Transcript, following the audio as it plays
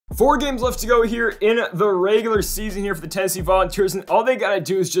4 games left to go here in the regular season here for the Tennessee Volunteers, and all they gotta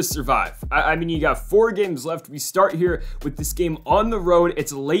do is just survive. I mean, you got 4 games left. We start here with this game on the road.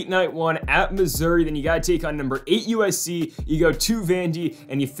 It's a late night one at Missouri. Then you gotta take on number 8 USC. You go to Vandy,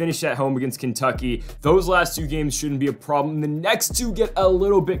 and you finish at home against Kentucky. Those last 2 games shouldn't be a problem. The next 2 get a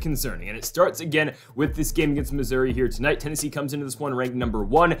little bit concerning, and it starts again with this game against Missouri here tonight. Tennessee comes into this one ranked number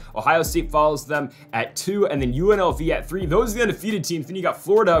 1. Ohio State follows them at 2, and then UNLV at 3. Those are the undefeated teams. Then you got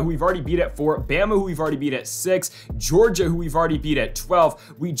Florida, who we've already beat at 4, Bama, who we've already beat at 6, Georgia, who we've already beat at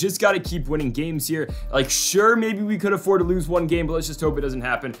 12. We just got to keep winning games here. Like, sure, maybe we could afford to lose 1 game, but let's just hope it doesn't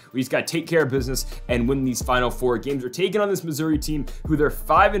happen. We just got to take care of business and win these final 4 games. We're taking on this Missouri team, who they're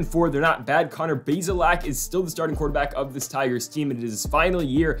 5-4. They're not bad. Connor Bazelak is still the starting quarterback of this Tigers team, and it is his final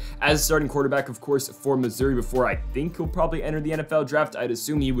year as starting quarterback, of course, for Missouri before I think he'll probably enter the NFL draft. I'd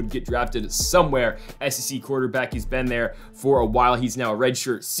assume he would get drafted somewhere. SEC quarterback. He's been there for a while. He's now a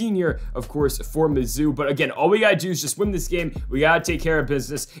redshirt senior, of course, for Mizzou. But again, all we gotta do is just win this game. We gotta take care of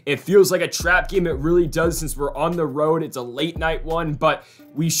business. It feels like a trap game. It really does, since we're on the road. It's a late night one, but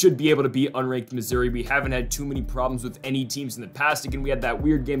we should be able to beat unranked Missouri. We haven't had too many problems with any teams in the past. Again, we had that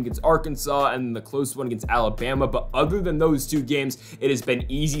weird game against Arkansas and the close one against Alabama, but other than those 2 games, it has been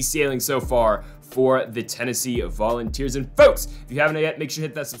easy sailing so far for the Tennessee Volunteers. And folks, if you haven't yet, make sure to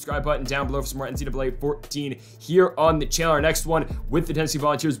hit that subscribe button down below for some more NCAA 14 here on the channel. Our next one with the Tennessee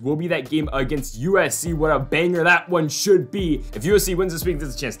Volunteers will be that game against USC. What a banger that one should be. If USC wins this week,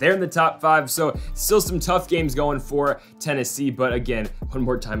 there's a chance they're in the top 5. So still some tough games going for Tennessee. But again, one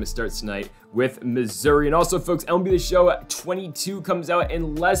more time, it starts tonight with Missouri. And also, folks, MLB The Show 22 comes out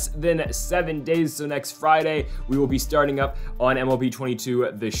in less than 7 days. So next Friday, we will be starting up on MLB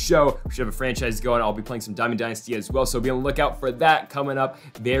 22 The Show. We should have a franchise going. I'll be playing some Diamond Dynasty as well, so be on the lookout for that coming up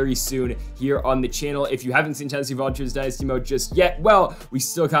very soon here on the channel. If you haven't seen Tennessee Volunteers Dynasty Mode just yet, well, we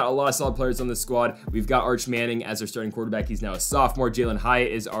still got a lot of solid players on the squad. We've got Arch Manning as our starting quarterback. He's now a sophomore. Jalen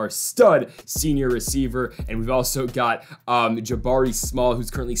Hyatt is our stud senior receiver, and we've also got Jabari Small, who's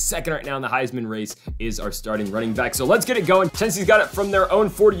currently 2nd right now in the Heisman race, is our starting running back. So let's get it going. Tennessee's got it from their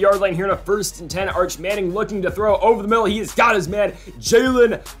own 40-yard line here in a 1st and 10. Arch Manning looking to throw over the middle. He has got his man,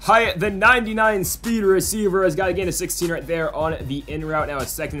 Jalen Hyatt, the 99 speed receiver, has got a gain of 16 right there on the in route. Now a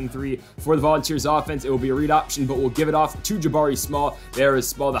 2nd and 3 for the Volunteers offense. It will be a read option, but we'll give it off to Jabari Small. There is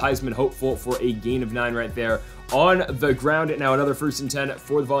Small, the Heisman hopeful, for a gain of 9 right there on the ground. Now another 1st and 10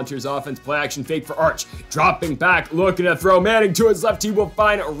 for the Volunteers offense. Play action fake for Arch. Dropping back, looking to throw. Manning to his left. He will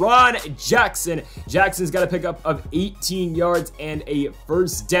find Ron Jackson. Jackson's got a pickup of 18 yards and a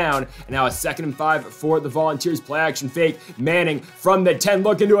 1st down. And now a 2nd and 5 for the Volunteers. Play action fake. Manning from the 10,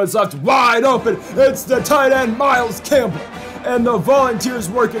 looking to his left. Wide open. It's the tight end, Miles Campbell. And the Volunteers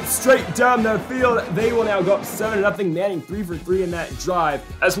work it straight down the field. They will now go up 7-0. Manning 3 for 3 in that drive.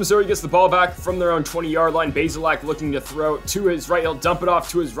 As Missouri gets the ball back from their own 20-yard line, Bazelak looking to throw to his right. He'll dump it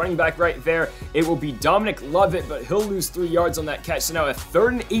off to his running back right there. It will be Dominic Lovett, but he'll lose 3 yards on that catch. So now a 3rd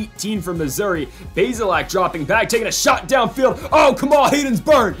and 18 for Missouri. Bazelak dropping back, taking a shot downfield. Oh, come on, Hayden's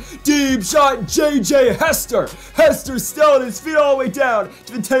burned. Deep shot, J.J. Hester. Hester still on his feet all the way down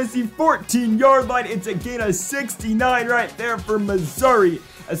to the Tennessee 14-yard line. It's a gain of 69 right there for Missouri,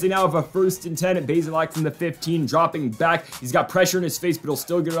 as they now have a 1st and 10. Bazelak from the 15, dropping back. He's got pressure in his face, but he'll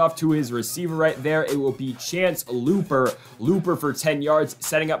still get it off to his receiver right there. It will be Chance Looper for 10 yards,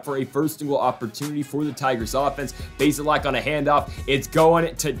 setting up for a 1st and goal opportunity for the Tigers offense. Bazelak on a handoff. It's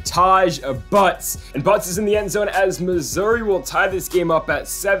going to Taj Butts, and Butts is in the end zone as Missouri will tie this game up at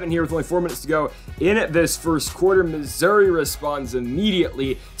 7 here with only 4 minutes to go in this 1st quarter. Missouri responds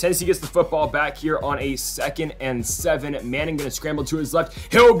immediately. Tennessee gets the football back here on a 2nd and 7. Manning going to scramble to his left.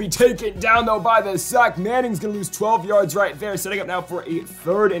 He'll be taken down, though, by the sack. Manning's going to lose 12 yards right there, setting up now for a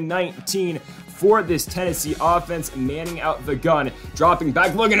 3rd and 19 for this Tennessee offense. Manning out the gun, dropping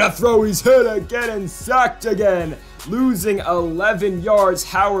back, looking to throw. He's hit again and sacked again, losing 11 yards.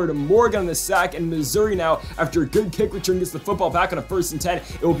 Howard Morgan on the sack, and Missouri now, after a good kick return, gets the football back on a 1st and 10.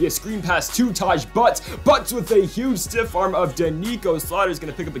 It will be a screen pass to Taj Butts. Butts with a huge stiff arm of Danico Slaughter is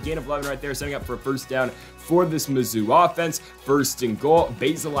going to pick up a gain of 11 right there, setting up for a 1st down for this Mizzou offense. 1st and goal.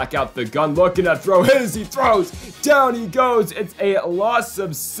 Bazelak out the gun, looking to throw. His, he throws. Down he goes. It's a loss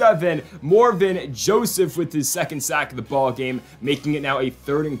of 7. Morvin Joseph with his 2nd sack of the ball game, making it now a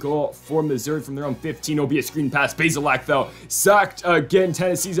 3rd and goal for Missouri from their own 15. It'll be a screen pass. Bazelak, though, sacked again.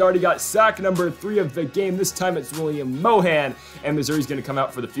 Tennessee's already got sack number 3 of the game. This time it's William Mohan, and Missouri's going to come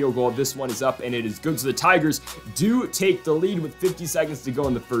out for the field goal. This one is up, and it is good. So the Tigers do take the lead with 50 seconds to go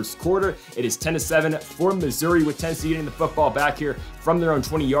in the 1st quarter. It is 10-7 for Missouri, with Tennessee getting the football back here from their own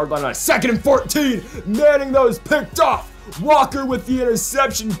 20-yard line on a 2nd and 14. Manning those picked off Walker with the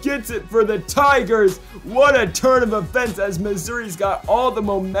interception gets it for the Tigers. What a turn of events as Missouri's got all the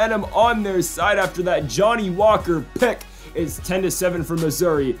momentum on their side after that Johnny Walker pick. It's 10-7 for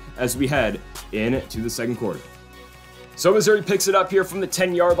Missouri as we head into the second quarter. So Missouri picks it up here from the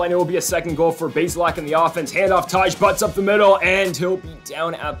 10-yard line. It will be a second goal for Bazelak in the offense. Handoff, Taj butts up the middle, and he'll be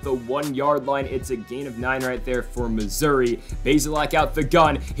down at the 1-yard line. It's a gain of 9 right there for Missouri. Bazelak out the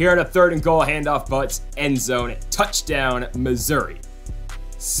gun. Here on a 3rd and goal, handoff, butts, end zone, touchdown, Missouri.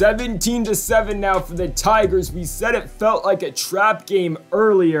 17-7 now for the Tigers. We said it felt like a trap game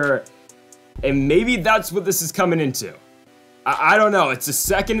earlier, and maybe that's what this is coming into. I don't know. It's a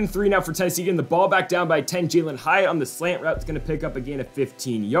 2nd and 3 now for Tennessee. Getting the ball back down by 10. Jalen Hyatt on the slant route is going to pick up a gain of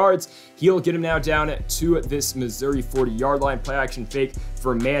 15 yards. He'll get him now down to this Missouri 40-yard line. Play action fake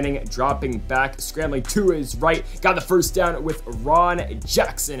for Manning, dropping back, scrambling to his right. Got the first down with Ron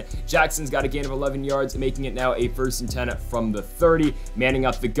Jackson. Jackson's got a gain of 11 yards, making it now a 1st and 10 from the 30. Manning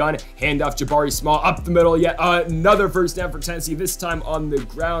up the gun. Handoff, Jabari Small up the middle. Yet another first down for Tennessee. This time on the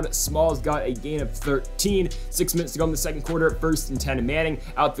ground. Small's got a gain of 13. 6 minutes to go in the second quarter. 1st and 10. Manning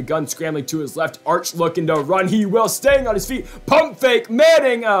out the gun, scrambling to his left. Arch looking to run. He will, staying on his feet. Pump fake.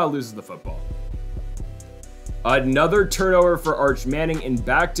 Manning loses the football. Another turnover for Arch Manning. In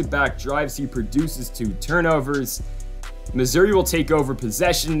back-to-back drives, he produces 2 turnovers. Missouri will take over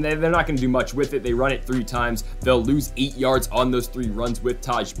possession. They're not going to do much with it. They run it 3 times. They'll lose 8 yards on those 3 runs with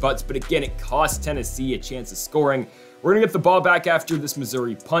Taj Butts. But again, it costs Tennessee a chance of scoring. We're going to get the ball back after this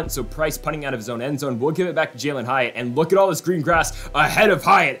Missouri punt, so Price punting out of his own end zone. We'll give it back to Jalen Hyatt, and look at all this green grass ahead of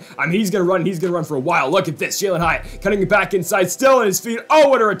Hyatt. I mean, he's going to run for a while. Look at this, Jalen Hyatt cutting it back inside, still on his feet. Oh,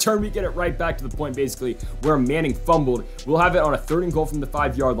 what a return. We get it right back to the point, basically, where Manning fumbled. We'll have it on a 3rd and goal from the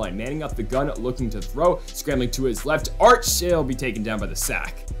 5-yard line. Manning up the gun, looking to throw, scrambling to his left. Arch, he'll be taken down by the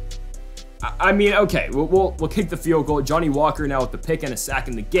sack. I mean, okay, we'll kick the field goal. Johnny Walker now with the pick and a sack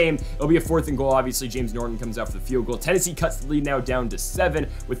in the game. It'll be a 4th and goal. Obviously, James Norton comes out for the field goal. Tennessee cuts the lead now down to 7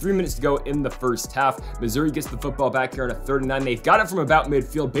 with 3 minutes to go in the first half. Missouri gets the football back here on a 3rd and 9. They've got it from about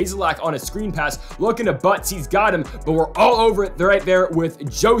midfield. Bazelak on a screen pass, looking to Butts. He's got him, but we're all over it. They're right there with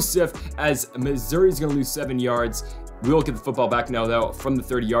Joseph as Missouri's going to lose 7 yards. We'll get the football back now, though, from the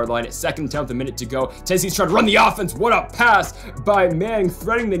 30-yard line. 2nd and 10 with a minute to go. Tennessee's trying to run the offense. What a pass by Manning,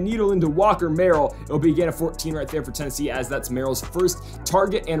 threading the needle into Walker Merrill. It'll be a gain of 14 right there for Tennessee, as that's Merrill's first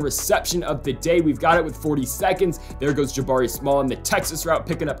target and reception of the day. We've got it with 40 seconds. There goes Jabari Small on the Texas route,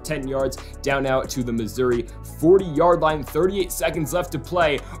 picking up 10 yards down now to the Missouri 40-yard line. 38 seconds left to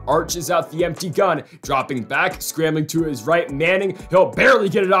play. Arches out the empty gun, dropping back, scrambling to his right. Manning, he'll barely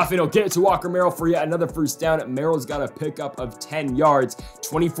get it off, and he'll get it to Walker Merrill for yet another first down. Merrill's got a pickup of 10 yards.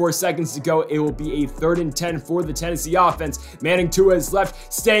 24 seconds to go. It will be a 3rd and 10 for the Tennessee offense. Manning to his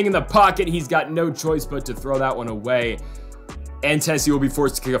left, staying in the pocket. He's got no choice but to throw that one away. And Tennessee will be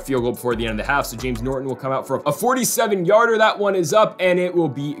forced to kick a field goal before the end of the half, so James Norton will come out for a 47-yarder. That one is up, and it will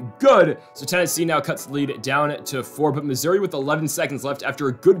be good. So Tennessee now cuts the lead down to 4, but Missouri with 11 seconds left after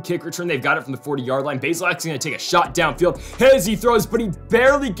a good kick return. They've got it from the 40-yard line. Bazelak's going to take a shot downfield. As he throws, but he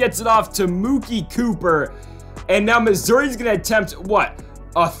barely gets it off to Mookie Cooper. And now Missouri's going to attempt, what,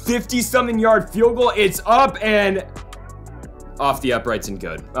 a 50-something yard field goal? It's up and off the uprights and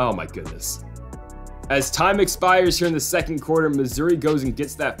good. Oh, my goodness. As time expires here in the second quarter, Missouri goes and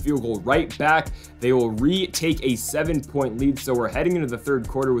gets that field goal right back. They will retake a 7-point lead, so we're heading into the third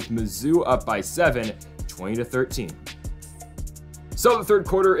quarter with Mizzou up by 7, 20-13. So the third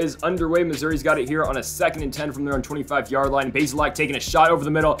quarter is underway. Missouri's got it here on a 2nd and 10 from their own 25-yard line. Bazelak taking a shot over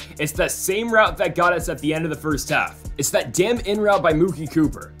the middle. It's the same route that got us at the end of the first half. It's that damn in route by Mookie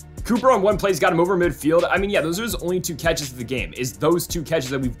Cooper. Cooper on one play's got him over midfield. I mean, yeah, those are his only 2 catches of the game, is those 2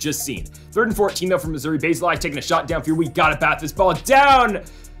 catches that we've just seen. 3rd and 14, though, from Missouri. Bazelak taking a shot downfield. We gotta bat this ball down.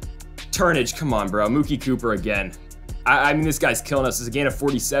 Turnage, come on, bro. Mookie Cooper again. I mean, this guy's killing us. It's a gain of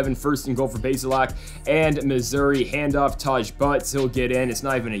 47, 1st and goal for Bazelak. And Missouri, handoff, Taj Butts. He'll get in. It's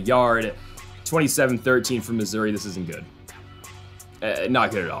not even a yard. 27-13 for Missouri. This isn't good. Not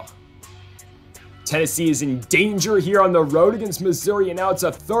good at all. Tennessee is in danger here on the road against Missouri, and now it's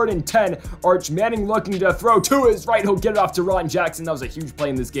a 3rd and 10. Arch Manning looking to throw to his right. He'll get it off to Ron Jackson. That was a huge play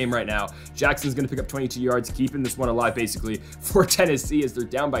in this game right now. Jackson's going to pick up 22 yards, keeping this one alive basically for Tennessee as they're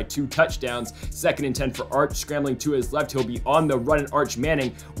down by 2 touchdowns. 2nd and 10 for Arch, scrambling to his left. He'll be on the run, and Arch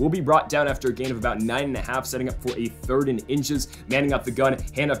Manning will be brought down after a gain of about 9.5, setting up for a 3rd and inches. Manning off the gun,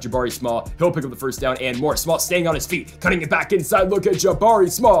 handoff Jabari Small. He'll pick up the first down and more. Small staying on his feet, cutting it back inside. Look at Jabari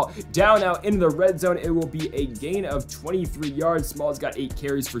Small down out into the red zone, it will be a gain of 23 yards. Small's got 8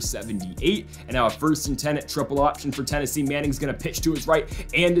 carries for 78. And now a 1st and 10 triple option for Tennessee. Manning's going to pitch to his right.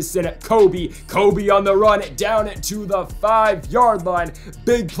 Anderson at Kobe on the run down to the 5-yard line.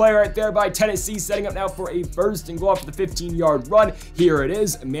 Big play right there by Tennessee, setting up now for a 1st and goal off the 15-yard run. Here it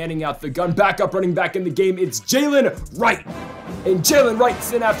is, Manning out the gun, backup running back in the game. It's Jalen Wright. And Jalen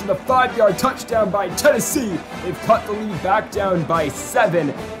Wright's in after the 5-yard touchdown by Tennessee. They've cut the lead back down by 7.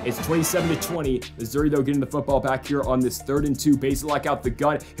 It's 27-20. Missouri, though, getting the football back here on this 3rd and 2. Bazelak out the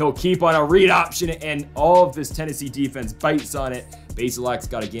gun. He'll keep on a read option, and all of this Tennessee defense bites on it. Bazelak's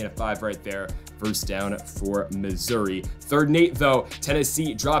got a gain of 5 right there. 1st down for Missouri. 3rd and 8, though.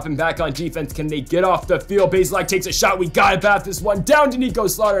 Tennessee dropping back on defense. Can they get off the field? Bazelak takes a shot. We got to bat this one down to Nico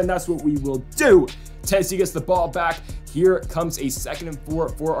Slaughter, and that's what we will do. Tennessee gets the ball back. Here comes a 2nd and 4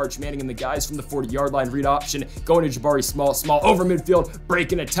 for Arch Manning and the guys from the 40-yard line. Read option, going to Jabari Small over midfield,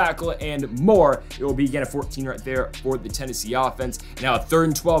 breaking a tackle and more. It will be again a 14 right there for the Tennessee offense. Now a 3rd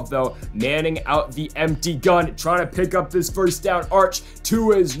and 12 though. Manning out the empty gun, trying to pick up this 1st down. Arch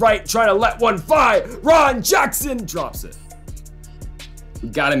to his right, trying to let one fly. Ron Jackson drops it. We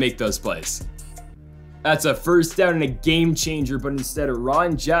gotta make those plays. That's a 1st down and a game changer, but instead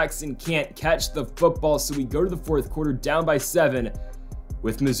Ron Jackson can't catch the football, so we go to the 4th quarter down by 7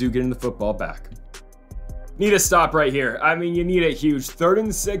 with Mizzou getting the football back. Need a stop right here. I mean, you need a huge 3rd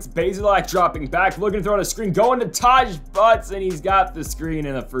and 6. Bazelak dropping back, looking to throw on a screen, going to Taj Butts, and he's got the screen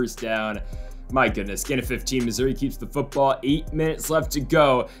and a 1st down. My goodness, gain of 15. Missouri keeps the football. 8 minutes left to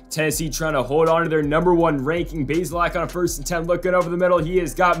go. Tennessee trying to hold on to their #1 ranking. Bazelak on a 1st and 10, looking over the middle. He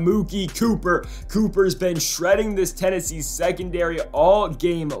has got Mookie Cooper. Cooper's been shredding this Tennessee secondary all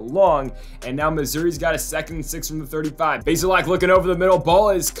game long. And now Missouri's got a 2nd and 6 from the 35. Bazelak looking over the middle.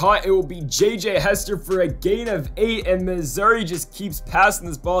 Ball is caught. It will be J.J. Hester for a gain of 8. And Missouri just keeps passing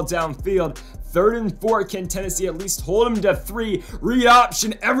this ball downfield. 3rd and 4, can Tennessee at least hold him to 3? Read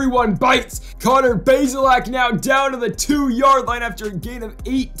option, everyone bites. Connor Bazelak now down to the 2-yard line after a gain of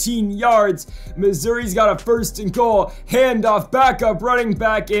 18 yards. Missouri's got a 1st and goal. Handoff, backup running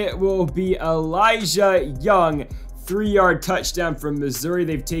back. It will be Elijah Young. 3-yard touchdown from Missouri.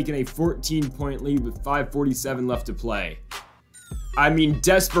 They've taken a 14-point lead with 5:47 left to play. I mean,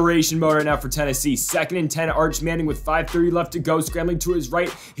 desperation mode right now for Tennessee. 2nd and 10, Arch Manning with 5:30 left to go, scrambling to his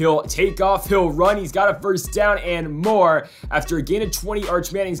right. He'll take off, he'll run. He's got a 1st down and more. After a gain of 20,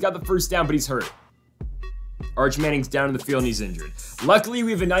 Arch Manning's got the 1st down, but he's hurt. Arch Manning's down in the field and he's injured. Luckily,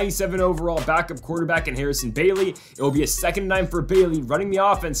 we have a 97 overall backup quarterback in Harrison Bailey. It will be a 2nd and 9 for Bailey, running the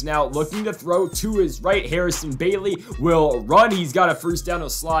offense now, looking to throw to his right. Harrison Bailey will run. He's got a 1st down. He'll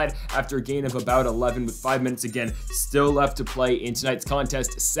slide after a gain of about 11 with 5 minutes again still left to play in tonight's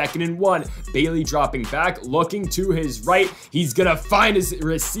contest. 2nd and 1. Bailey dropping back, looking to his right. He's gonna find his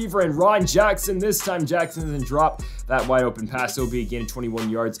receiver and Ron Jackson. This time Jackson doesn't drop that wide open pass. It'll be a gain of 21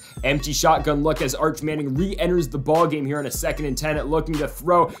 yards. Empty shotgun look as Arch Manning re-enters the ball game here on a 2nd and 10, looking to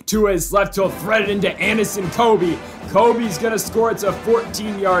throw to his left. He'll thread it into Anderson Kobe. Kobe's gonna score. It's a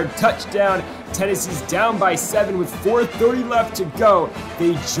 14-yard touchdown. Tennessee's down by 7 with 4:30 left to go.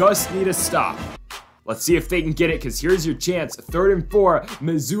 They just need a stop. Let's see if they can get it, because here's your chance. 3rd and 4,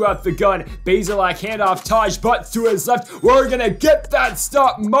 Mizzou out the gun. Bazelak handoff, Taj Butts to his left. We're gonna get that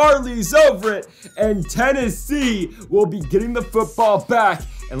stop. Marley's over it, and Tennessee will be getting the football back.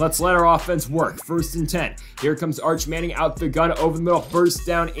 And let's let our offense work. 1st and 10. Here comes Arch Manning out the gun over the middle. 1st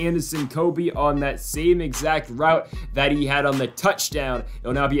down, Anderson Kobe on that same exact route that he had on the touchdown.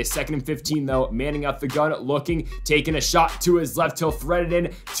 It'll now be a 2nd and 15 though. Manning out the gun, looking, taking a shot to his left. He'll thread it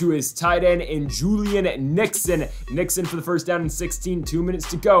in to his tight end and Julian Nixon. Nixon for the 1st down and 16. 2 minutes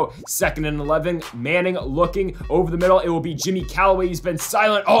to go. 2nd and 11. Manning looking over the middle. It will be Jimmy Callaway. He's been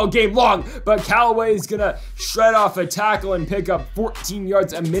silent all game long, but Callaway is gonna shred off a tackle and pick up 14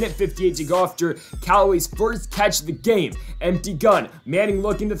 yards. A minute 58 to go after Callaway's 1st catch of the game. Empty gun. Manning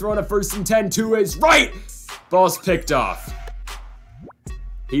looking to throw on a 1st and 10 to his right. Ball's picked off.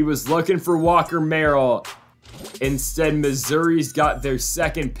 He was looking for Walker Merrill. Instead, Missouri's got their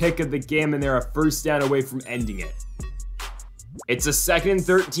 2nd pick of the game, and they're a 1st down away from ending it. It's a 2nd and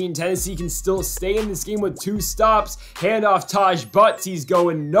 13. Tennessee can still stay in this game with 2 stops. Handoff Taj Butts. He's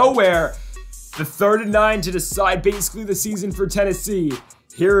going nowhere. The 3rd and 9 to decide basically the season for Tennessee.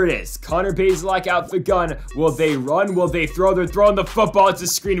 Here it is. Connor Bazelak out the gun. Will they run? Will they throw? They're throwing the football. It's a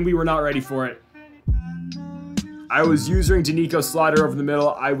screen, and we were not ready for it. I was using Danico Slaughter over the middle.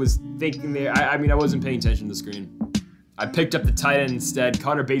 I was thinking there. I mean, I wasn't paying attention to the screen. I picked up the tight end instead.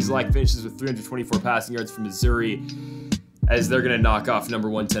 Connor Bazelak finishes with 324 passing yards for Missouri, as they're going to knock off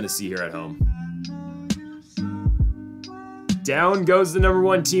 #1 Tennessee here at home. Down goes the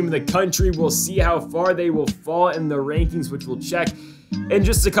 #1 team in the country. We'll see how far they will fall in the rankings, which we'll check in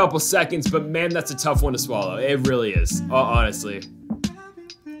just a couple seconds. But man, that's a tough one to swallow. It really is, honestly.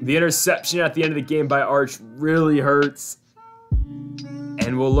 The interception at the end of the game by Arch really hurts.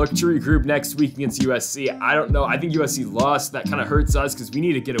 And we'll look to regroup next week against USC. I don't know. I think USC lost. That kind of hurts us because we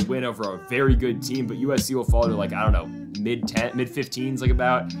need to get a win over a very good team. But USC will fall to, like, I don't know, mid-15s, like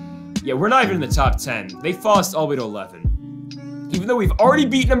about. Yeah, we're not even in the top 10. They fall us all the way to 11. Even though we've already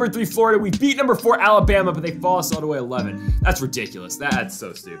beat #3 Florida, we beat #4 Alabama, but they fall us all the way to 11. That's ridiculous. That's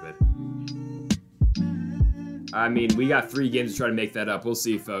so stupid. I mean, we got 3 games to try to make that up. We'll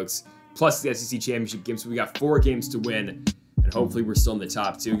see, folks. Plus the SEC championship game, so we got 4 games to win. And hopefully we're still in the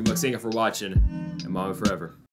top 2. Thank you for watching, and Mama forever.